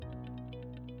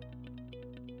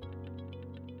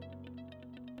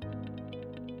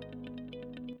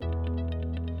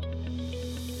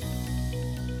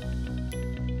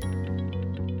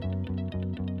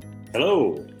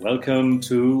Hello, welcome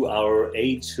to our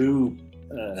A2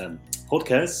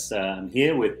 podcast. I'm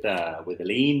here with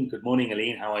Aline. Good morning,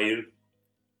 Aline. How are you?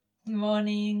 Good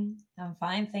morning. I'm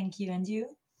fine, thank you. And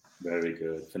you? Very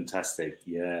good, fantastic.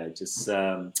 Yeah,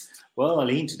 well,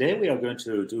 Aline. Today we are going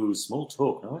to do small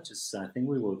talk. No, I think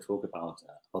we will talk about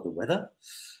the weather.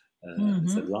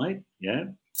 Is that right? Yeah.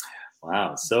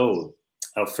 Wow. So,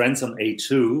 our friends on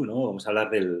A2, ¿no? Vamos a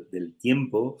hablar del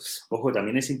tiempo. Ojo,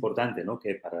 también es importante, ¿no?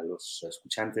 Que para los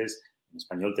escuchantes, en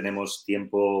español tenemos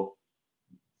tiempo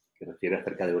que refiere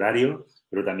acerca de horario,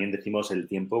 pero también decimos el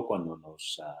tiempo cuando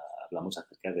nos hablamos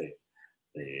acerca del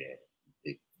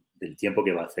tiempo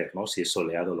que va a hacer, ¿no? Si es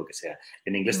soleado o lo que sea.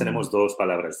 En inglés tenemos dos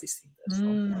palabras distintas,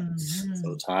 ¿no?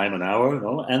 So time and hour,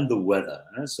 ¿no? And the weather.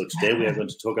 So today we are going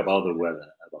to talk about the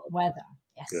weather. Weather,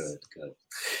 yes. Good.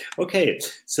 Okay,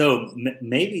 so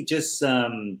maybe just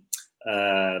we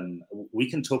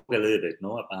can talk a little bit,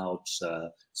 no, about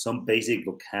some basic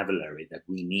vocabulary that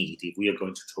we need if we are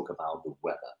going to talk about the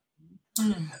weather.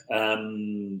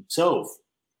 So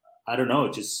I don't know.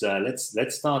 Just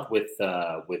let's start with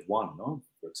one, no.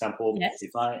 For example, yes.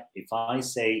 if I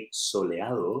say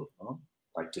soleado, no?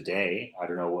 Like today, I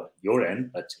don't know what your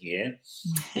end, but here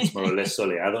it's more or less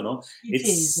soleado, no?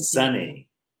 It's sunny.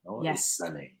 No, yes. It's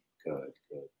sunny. Good.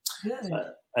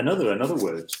 Another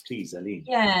word, please, Aline.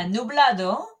 Yeah,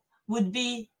 nublado would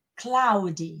be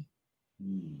cloudy.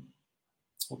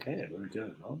 Okay, very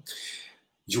good. No?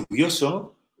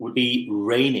 Lluvioso would be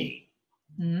rainy.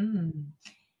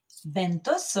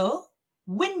 Ventoso,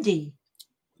 windy.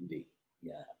 Windy,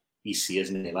 yeah. Y si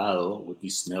es nevado, would be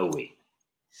snowy.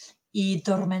 Y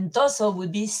tormentoso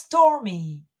would be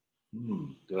stormy.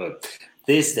 Good.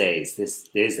 These days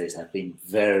have been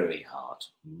very hot.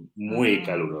 Muy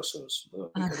calurosos.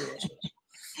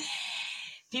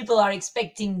 People are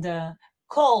expecting the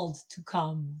cold to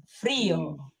come.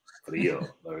 Frío.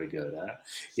 Frío, very good. Huh?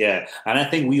 Yeah, and I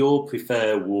think we all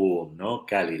prefer warm, no?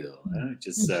 Cálido.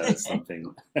 Just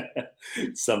something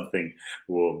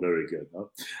warm, very good.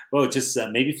 No? Well, just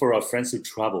maybe for our friends who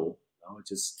travel,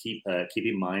 just keep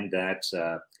in mind that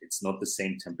it's not the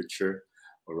same temperature,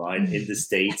 all right, in the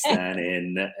States than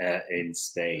in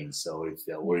Spain. So if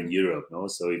we're in Europe, no.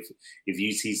 So if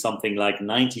you see something like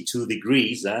 92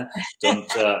 degrees, don't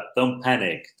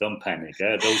panic. Don't panic.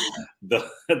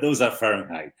 Those are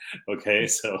Fahrenheit. Okay,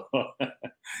 so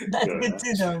that's good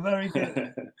to know. Very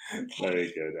good.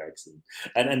 Very good, excellent.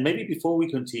 And maybe before we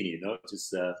continue, no,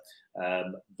 just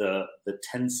the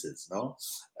tenses, no.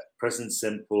 Present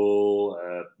simple,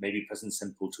 maybe present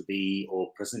simple to be,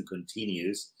 or present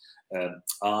continuous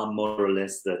are more or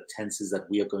less the tenses that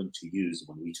we are going to use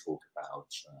when we talk about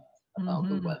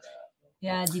the weather.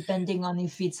 Yeah, depending on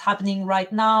if it's happening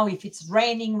right now, if it's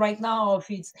raining right now, or if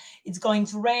it's going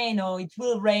to rain, or it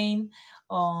will rain.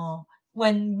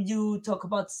 When you talk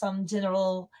about some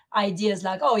general ideas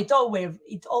like,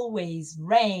 it always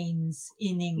rains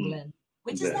in England.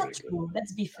 Which is not true.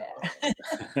 Let's be fair.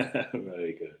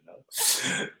 Very good. No?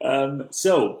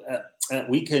 So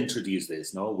we can introduce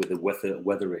this, no, with the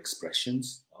weather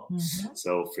expressions. No?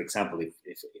 So, for example, if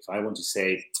I want to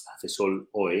say hace sol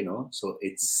hoy, no, so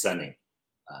it's sunny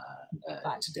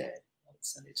today.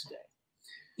 It's sunny today.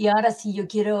 Y ahora, si yo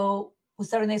quiero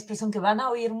usar una expresión que van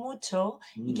a oír mucho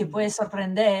y que puede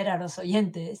sorprender a los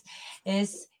oyentes,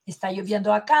 es está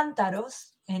lloviendo a cántaros.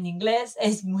 En inglés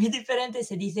es muy diferente,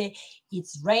 se dice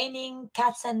it's raining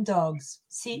cats and dogs.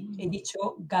 Sí, he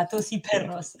dicho gatos y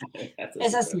perros.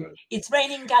 Es así, it's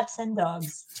raining cats and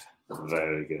dogs.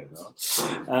 Very good. No?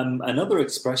 Another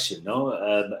expression, no?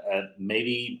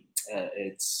 Maybe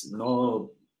it's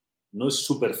no es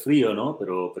súper frío, ¿no?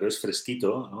 Pero es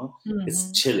fresquito, ¿no?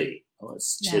 It's chilly. ¿No?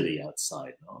 It's chilly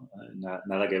outside, ¿no?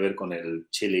 Nada que ver con el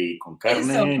chili con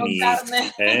carne, ni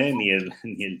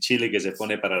el chili que se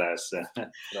pone para darle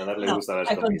gusto a las comidas.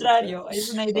 Al contrario,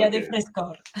 es una idea de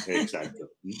frescor.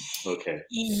 Exacto. Okay.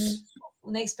 Y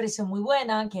una expresión muy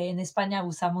buena que en España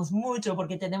usamos mucho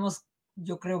porque tenemos,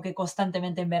 yo creo que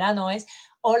constantemente en verano, es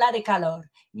ola de calor.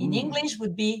 In English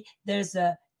would be there's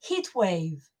a heat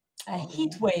wave. A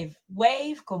heat wave.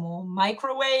 Wave como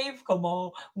microwave,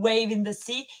 como wave in the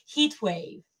sea, heat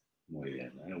wave. Muy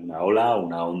bien, ¿eh? Una ola o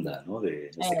una onda, ¿no? En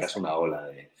este caso una ola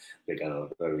de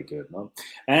calor. Very good, ¿no?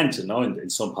 And, ¿no? In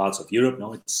some parts of Europe,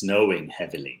 ¿no? It's snowing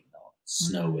heavily, ¿no?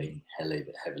 Snowing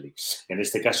heavily. En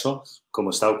este caso, como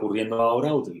está ocurriendo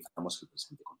ahora, utilizamos el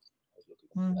presente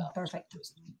continuo. Perfecto.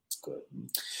 Good.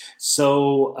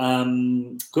 So,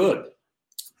 good.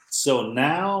 So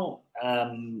now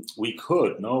we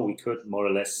could more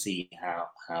or less see how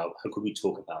could we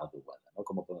talk about the weather, ¿no?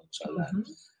 Cómo podemos hablar.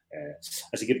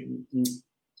 Así que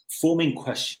forming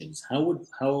questions. How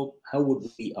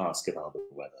would we ask about the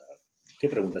weather? ¿Qué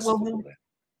preguntas se te ocurren?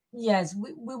 Yes,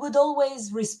 we would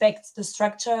always respect the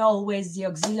structure, always the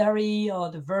auxiliary or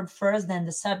the verb first, then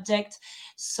the subject.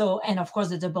 So, and of course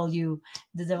the W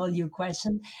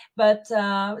question. But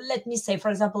let me say, for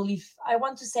example, if I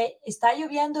want to say, está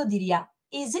lloviendo, diría,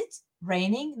 is it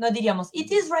raining? No diríamos, it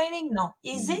is raining. No,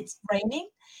 is it raining?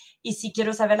 Y si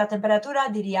quiero saber la temperatura,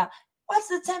 diría, what's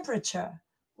the temperature?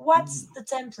 What's the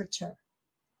temperature?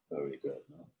 Very good.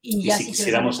 ¿No? Y si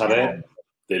quisiéramos saber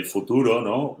del futuro,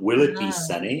 ¿no? Will it be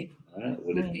sunny?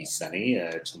 Will it be sunny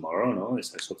tomorrow? ¿No?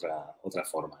 Esa es otra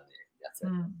forma de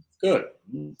hacerlo. Good.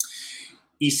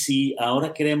 Y si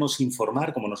ahora queremos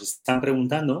informar, como nos están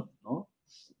preguntando, ¿no?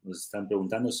 Nos están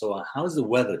preguntando, so how's the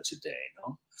weather today?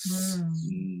 ¿No?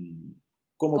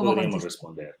 ¿Cómo podríamos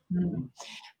responder?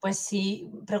 Pues sí,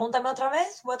 pregúntame otra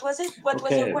vez. What was it? What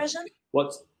was your question?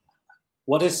 What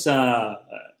is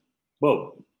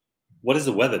what is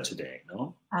the weather today?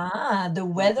 No. The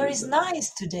weather is nice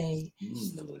today.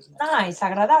 Nice,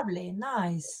 agradable,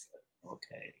 nice.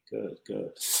 Okay,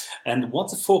 good. And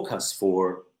what's the forecast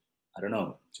for? I don't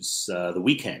know, just the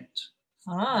weekend.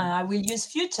 I will use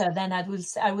future. Then I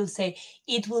will say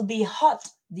it will be hot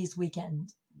this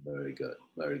weekend. Very good.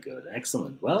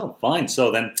 Excellent. Well, fine.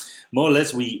 So then, more or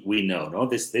less, we know, ¿no?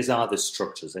 These are the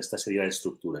structures. Esta sería la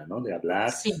estructura, ¿no? De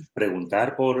hablar,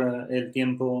 preguntar por el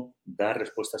tiempo, dar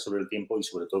respuestas sobre el tiempo y,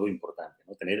 sobre todo, importante,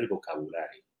 ¿no? Tener el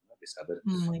vocabulario, ¿no? De saber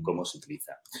cómo se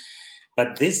utiliza.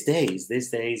 But these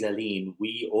days, Aline,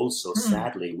 we also,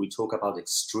 sadly, we talk about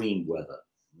extreme weather.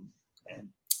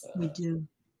 And, we do.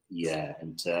 Yeah,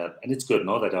 and it's good,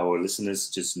 no, that our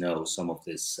listeners just know some of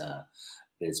these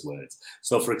words.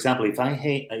 So, for example, if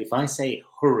I say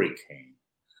hurricane,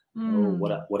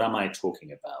 what am I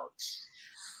talking about?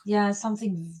 Yeah,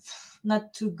 something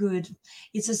not too good.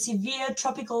 It's a severe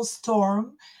tropical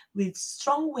storm with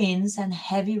strong winds and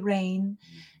heavy rain,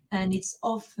 and it's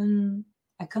often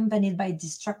accompanied by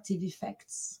destructive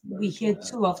effects. We hear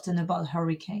too often about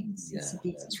hurricanes. Yeah,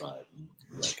 that's right.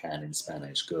 Hurricane in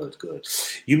Spanish. Good.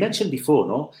 You mentioned before,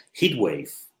 no? Heat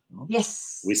wave. No?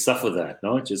 Yes. We suffer that,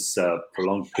 no? Just a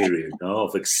prolonged period, no?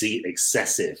 Of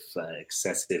excessive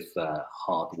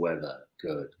hot weather.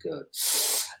 Good.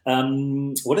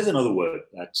 What is another word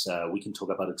that we can talk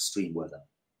about extreme weather?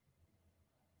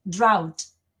 Drought.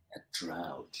 A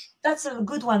drought. That's a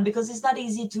good one because it's not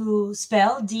easy to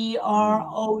spell, D-R-O-U-G-H-T.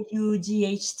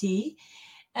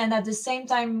 And at the same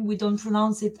time, we don't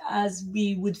pronounce it as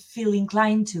we would feel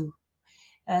inclined to.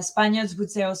 Spaniards would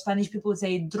say, or Spanish people would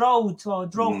say drought or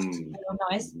drought. Pero no,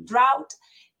 es drought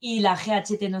y la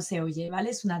GHT no se oye, ¿vale?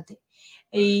 Es una T.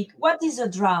 What is a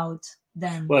drought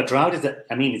then? Well, a drought is,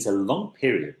 it's a long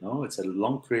period, no? It's a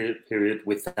long period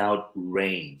without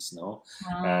rains, no?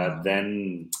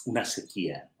 Then una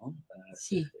sequía, no?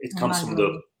 It comes from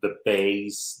the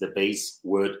base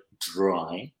word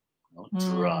dry, no?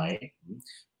 Dry.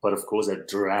 But of course, a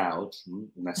drought,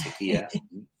 una sequía,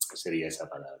 sería esa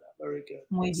palabra. Very good.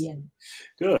 Muy bien.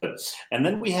 Good. And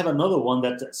then we have another one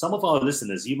that some of our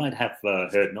listeners, you might have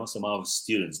heard, no? Some of our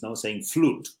students, no? Saying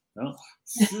flute, no?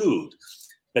 Flute.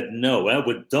 But no,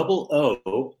 with double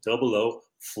O,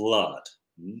 flood.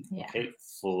 Okay,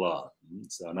 flood.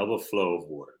 So another flow of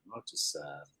water, not just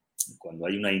cuando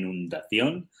hay una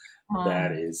inundación,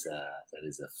 that is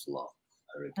a flood.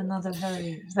 Another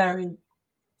very, very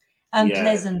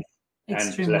unpleasant,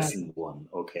 unpleasant one.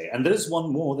 Okay, and there's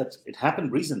one more that it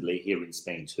happened recently here in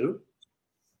Spain too.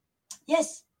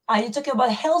 Yes, are you talking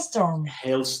about hailstorm?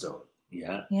 Hailstorm,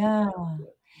 yeah.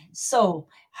 So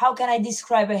how can I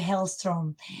describe a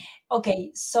hailstorm?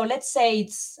 Okay, so let's say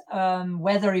it's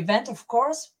weather event, of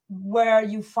course, where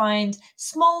you find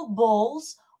small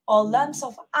balls or lumps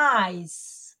of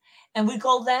ice, and we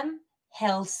call them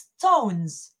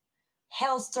hailstones.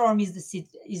 Hailstorm is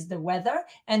the weather,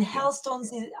 and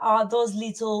hailstones are those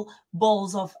little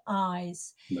balls of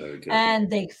ice. Very good. And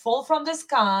they fall from the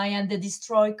sky and they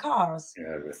destroy cars.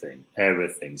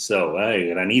 Everything. So,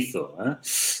 granizo.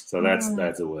 So that's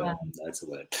a word. That's a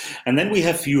word. And then we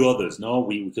have few others. No,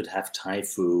 we could have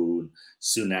typhoon,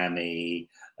 tsunami,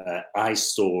 ice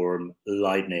storm,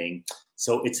 lightning.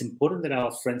 So it's important that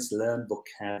our friends learn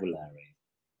vocabulary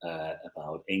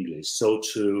about English. So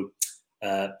to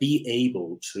be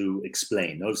able to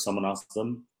explain. If someone asks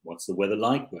them, what's the weather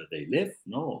like where they live?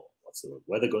 No, what's the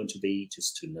weather going to be?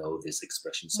 Just to know this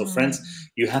expression. So friends,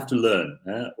 you have to learn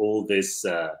all these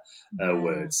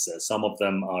words. Some of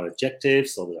them are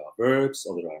adjectives, other are verbs,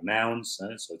 other are nouns.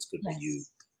 So it's good that you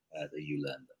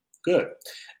learn them. Good.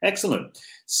 Excellent.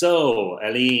 So,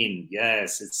 Aline,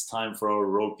 yes, it's time for our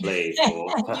role play You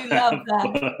love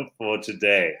that. for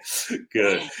today.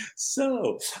 Good.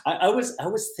 So, I was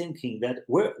thinking that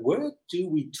where do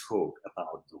we talk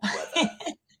about the weather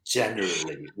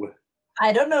generally?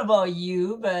 I don't know about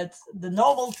you, but the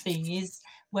normal thing is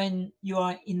when you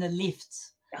are in a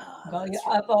lift, going That's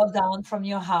up right. or down from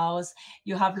your house,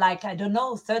 you have like, I don't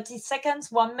know, 30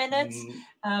 seconds, 1 minute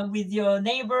with your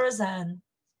neighbors and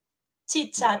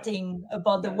chit-chatting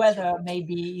about the That's weather right.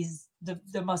 maybe is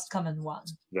the most common one.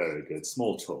 Very good.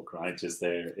 Small talk, right? Just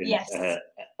there in Yes.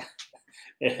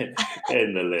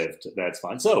 in the lift. That's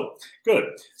fine. So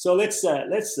good. So let's start.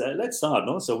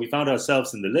 No. So we found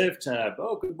ourselves in the lift.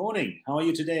 Oh, good morning. How are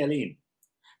you today, Aline?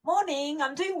 Morning,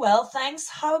 I'm doing well, thanks.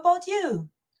 How about you?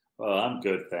 Well, I'm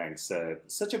good, thanks.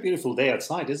 Such a beautiful day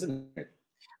outside, isn't it?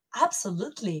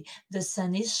 Absolutely. The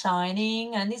sun is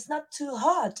shining and it's not too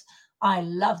hot. I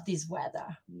love this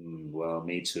weather. Well,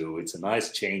 me too. It's a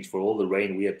nice change for all the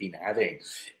rain we have been having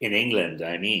in England.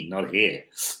 I mean, not here.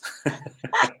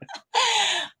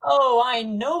 Oh, I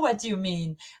know what you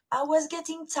mean. I was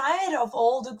getting tired of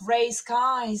all the gray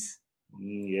skies.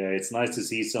 Yeah, it's nice to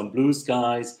see some blue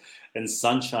skies and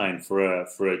sunshine for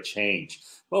a change.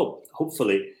 Well,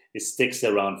 hopefully it sticks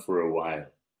around for a while.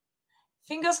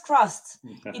 Fingers crossed.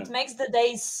 It makes the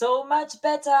day so much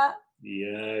better.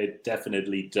 Yeah, it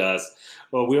definitely does.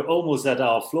 Well, we're almost at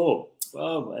our floor.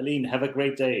 Well, Aline, have a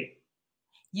great day.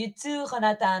 You too,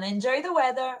 Jonathan. Enjoy the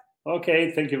weather. Okay,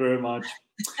 thank you very much.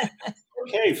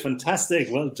 Okay,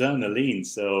 fantastic. Well done, Aline.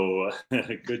 So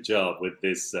good job with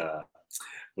this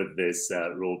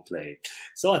role play.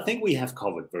 So I think we have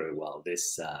covered very well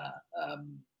this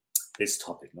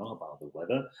topic, no, about the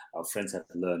weather. Our friends have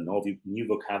learned new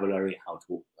vocabulary, how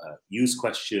to use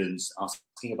questions,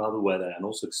 asking about the weather, and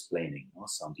also explaining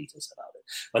some details about it.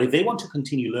 But if they want to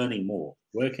continue learning more,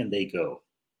 where can they go?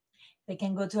 They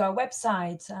can go to our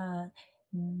website,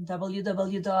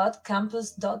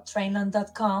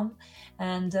 www.campus.trainland.com,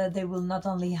 and they will not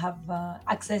only have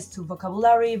access to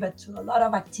vocabulary, but to a lot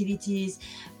of activities,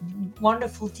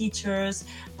 wonderful teachers,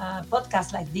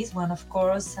 podcasts like this one, of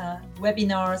course,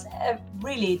 webinars.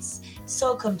 Really, it's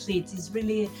so complete. It's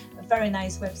really a very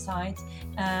nice website,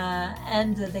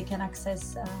 and they can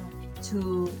access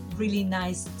to really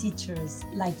nice teachers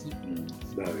like you.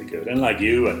 Very good. And like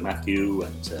you and Matthew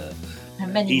and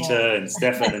Peter more. and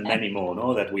Stefan and many more,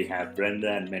 ¿no? That we have,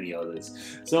 Brenda and many others.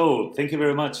 So, thank you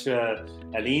very much,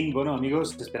 Aline. Bueno,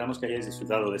 amigos, esperamos que hayáis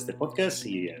disfrutado de este podcast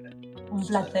y un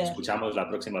placer. Escuchamos la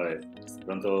próxima vez. Hasta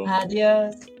pronto.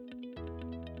 Adiós.